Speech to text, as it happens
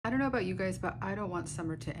about you guys, but I don't want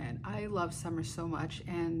summer to end. I love summer so much,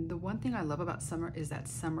 and the one thing I love about summer is that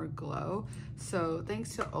summer glow. So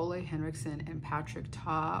thanks to Ole Henriksen and Patrick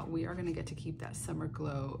Ta, we are gonna get to keep that summer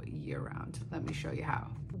glow year round. Let me show you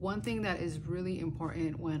how. One thing that is really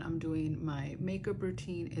important when I'm doing my makeup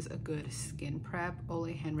routine is a good skin prep. Ole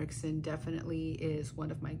Henriksen definitely is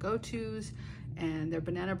one of my go-tos, and their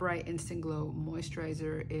Banana Bright Instant Glow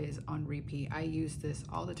Moisturizer is on repeat. I use this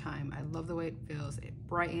all the time. I love the way it feels. It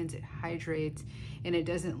brightens, it hydrates, and it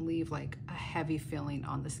doesn't leave like a heavy feeling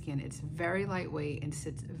on the skin. It's very lightweight and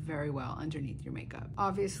sits very well underneath your makeup.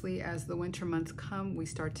 Obviously, as the winter months come, we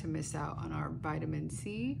start to miss out on our vitamin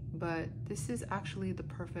C, but this is actually the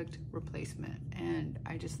perfect replacement. And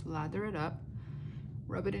I just lather it up,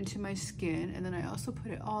 rub it into my skin, and then I also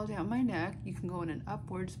put it all down my neck. You can go in an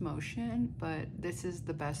upwards motion, but this is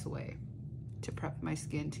the best way to prep my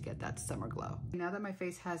skin to get that summer glow. Now that my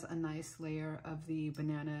face has a nice layer of the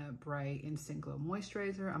Banana Bright Instant Glow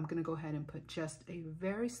Moisturizer, I'm gonna go ahead and put just a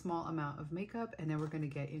very small amount of makeup, and then we're gonna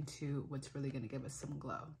get into what's really gonna give us some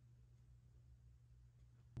glow.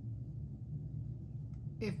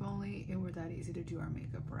 If only it were that easy to do our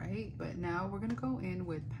makeup, right? But now we're gonna go in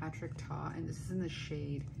with Patrick Ta, and this is in the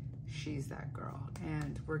shade She's That Girl.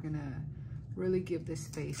 And we're gonna really give this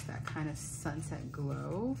face that kind of sunset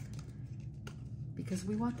glow, because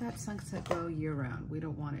we want that sunset glow year round. We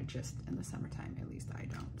don't want it just in the summertime, at least I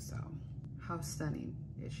don't. So how stunning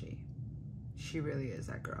is she? She really is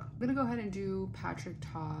that girl. I'm gonna go ahead and do Patrick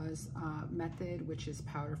Ta's method, which is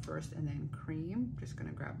powder first and then cream. Just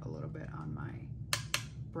gonna grab a little bit on my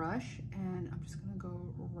brush, and I'm just gonna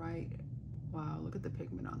go right, wow, look at the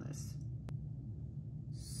pigment on this.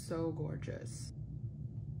 So gorgeous.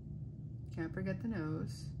 Can't forget the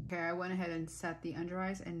nose. Okay, I went ahead and set the under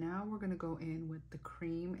eyes, and now we're gonna go in with the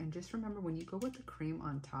cream. And just remember, when you go with the cream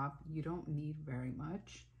on top, you don't need very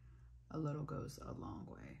much. A little goes a long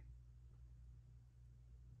way.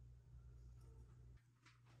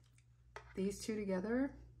 These two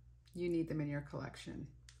together, you need them in your collection,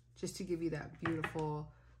 just to give you that beautiful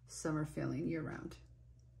summer feeling year round.